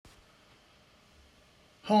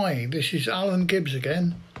Hi, this is Alan Gibbs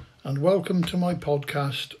again, and welcome to my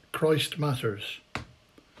podcast, Christ Matters.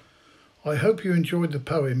 I hope you enjoyed the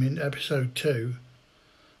poem in episode 2,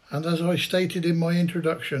 and as I stated in my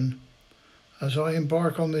introduction, as I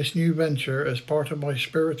embark on this new venture as part of my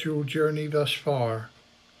spiritual journey thus far,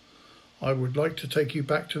 I would like to take you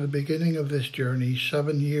back to the beginning of this journey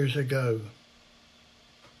 7 years ago.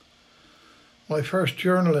 My first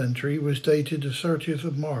journal entry was dated the 30th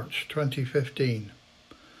of March 2015,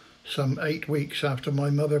 some 8 weeks after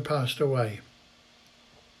my mother passed away.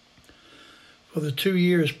 For the 2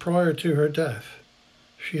 years prior to her death,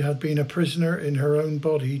 she had been a prisoner in her own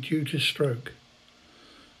body due to stroke,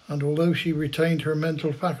 and although she retained her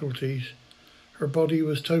mental faculties, her body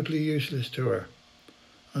was totally useless to her,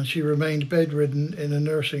 and she remained bedridden in a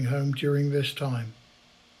nursing home during this time.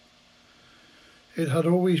 It had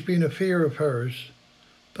always been a fear of hers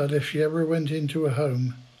that if she ever went into a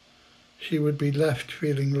home, she would be left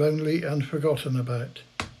feeling lonely and forgotten about,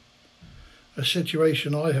 a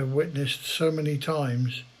situation I have witnessed so many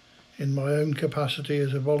times in my own capacity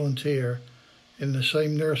as a volunteer in the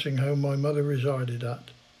same nursing home my mother resided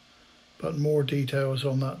at, but more details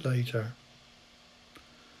on that later.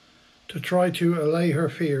 To try to allay her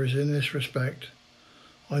fears in this respect,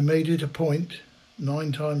 I made it a point,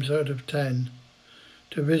 9 times out of 10,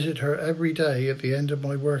 to visit her every day at the end of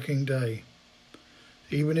my working day,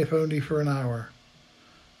 even if only for an hour,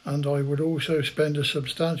 and I would also spend a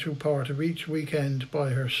substantial part of each weekend by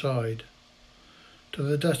her side, to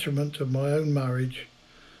the detriment of my own marriage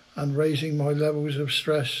and raising my levels of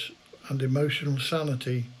stress and emotional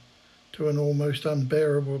sanity to an almost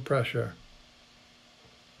unbearable pressure.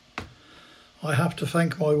 I have to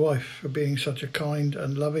thank my wife for being such a kind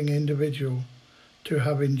and loving individual to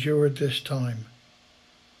have endured this time.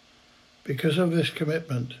 Because of this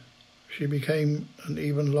commitment, she became an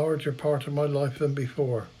even larger part of my life than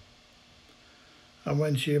before. And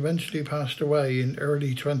when she eventually passed away in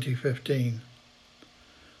early 2015,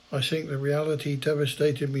 I think the reality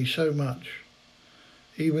devastated me so much,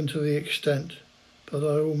 even to the extent that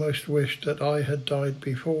I almost wished that I had died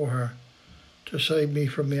before her to save me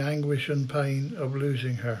from the anguish and pain of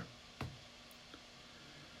losing her.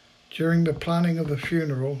 During the planning of the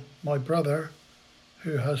funeral, my brother,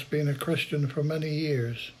 who has been a Christian for many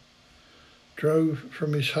years, drove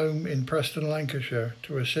from his home in Preston, Lancashire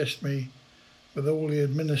to assist me with all the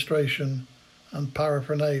administration and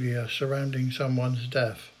paraphernalia surrounding someone's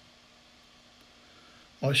death.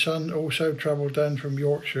 My son also travelled down from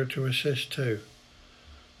Yorkshire to assist too,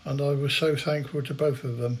 and I was so thankful to both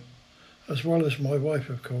of them, as well as my wife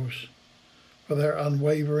of course, for their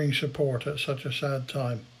unwavering support at such a sad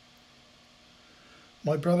time.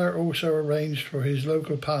 My brother also arranged for his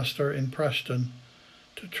local pastor in Preston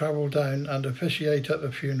to travel down and officiate at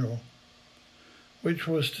the funeral, which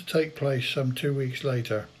was to take place some 2 weeks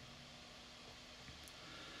later.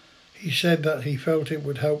 He said that he felt it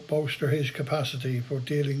would help bolster his capacity for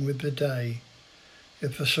dealing with the day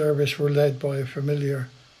if the service were led by a familiar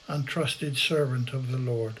and trusted servant of the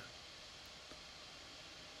Lord.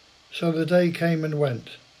 So the day came and went,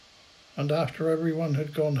 and after everyone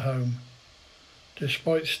had gone home,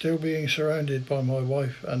 despite still being surrounded by my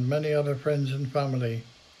wife and many other friends and family,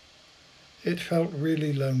 it felt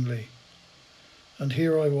really lonely. And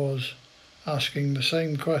here I was, asking the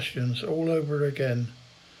same questions all over again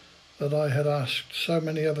that I had asked so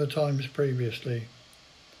many other times previously,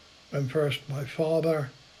 when first my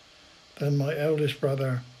father, then my eldest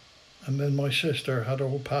brother, and then my sister had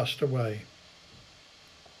all passed away.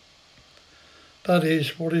 That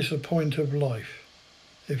is, what is the point of life?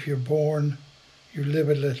 If you're born, you live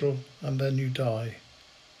a little, and then you die.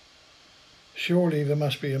 Surely there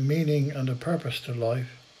must be a meaning and a purpose to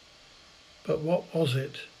life, but what was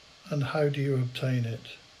it, and how do you obtain it?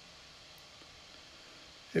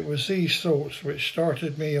 It was these thoughts which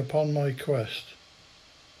started me upon my quest,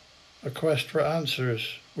 a quest for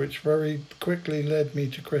answers which very quickly led me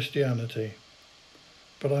to Christianity.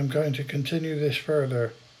 But I'm going to continue this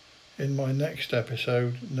further in my next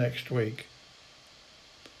episode next week.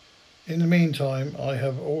 In the meantime, I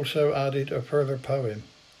have also added a further poem,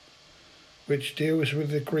 which deals with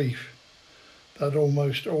the grief that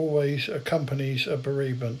almost always accompanies a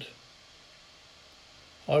bereavement.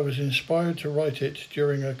 I was inspired to write it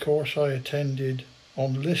during a course I attended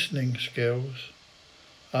on listening skills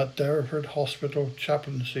at Derriford Hospital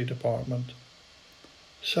Chaplaincy Department,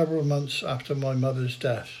 several months after my mother's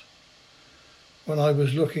death, when I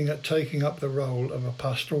was looking at taking up the role of a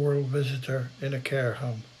pastoral visitor in a care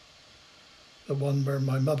home, the one where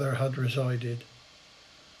my mother had resided,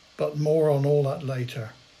 but more on all that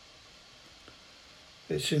later.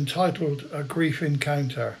 It's entitled A Grief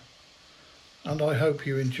Encounter, and I hope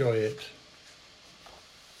you enjoy it.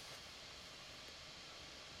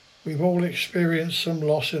 We've all experienced some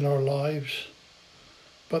loss in our lives,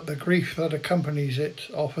 but the grief that accompanies it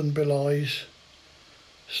often belies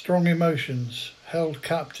strong emotions held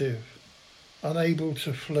captive, unable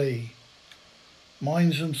to flee,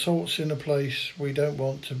 minds and thoughts in a place we don't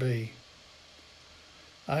want to be.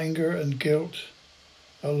 Anger and guilt,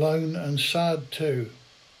 alone and sad too.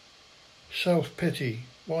 Self-pity,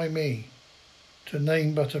 why me, to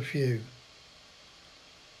name but a few.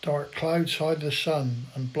 Dark clouds hide the sun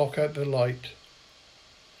and block out the light.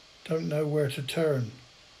 Don't know where to turn,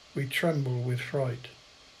 we tremble with fright.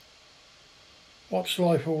 What's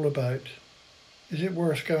life all about? Is it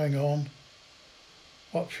worth going on?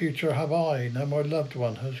 What future have I now my loved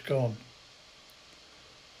one has gone?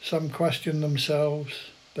 Some question themselves,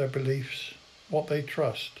 their beliefs, what they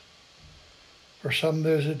trust. For some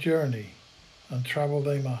there's a journey, and travel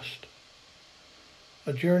they must.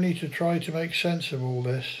 A journey to try to make sense of all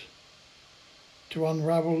this, to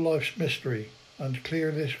unravel life's mystery and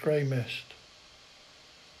clear this grey mist.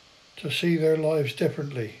 To see their lives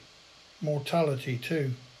differently, mortality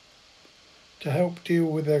too. To help deal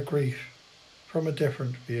with their grief from a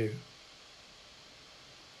different view.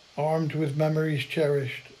 Armed with memories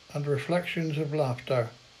cherished and reflections of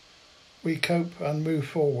laughter, we cope and move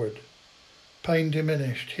forward, pain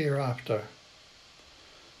diminished hereafter.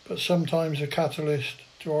 But sometimes a catalyst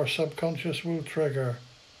to our subconscious will trigger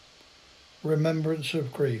remembrance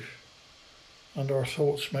of grief, and our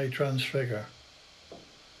thoughts may transfigure.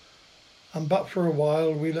 And but for a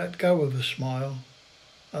while we let go of the smile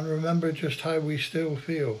and remember just how we still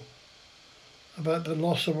feel about the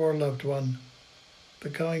loss of our loved one, the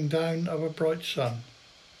going down of a bright sun,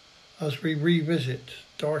 as we revisit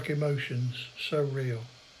dark emotions so real.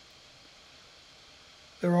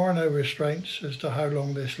 There are no restraints as to how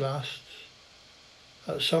long this lasts.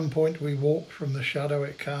 At some point we walk from the shadow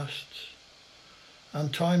it casts,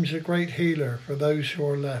 and time's a great healer for those who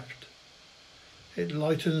are left. It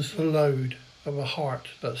lightens the load of a heart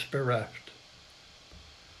that's bereft.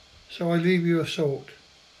 So I leave you a thought.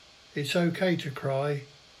 It's okay to cry,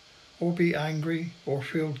 or be angry, or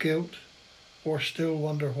feel guilt, or still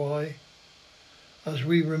wonder why. As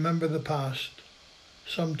we remember the past,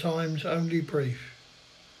 sometimes only brief,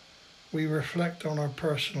 we reflect on our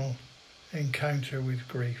personal encounter with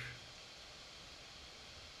grief.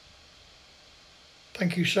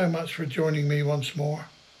 Thank you so much for joining me once more,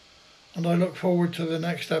 and I look forward to the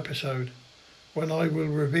next episode when I will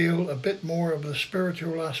reveal a bit more of the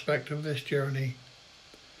spiritual aspect of this journey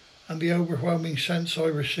and the overwhelming sense I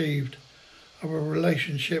received of a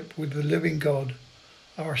relationship with the living God,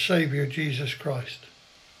 our Saviour Jesus Christ.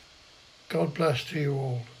 God bless to you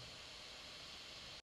all.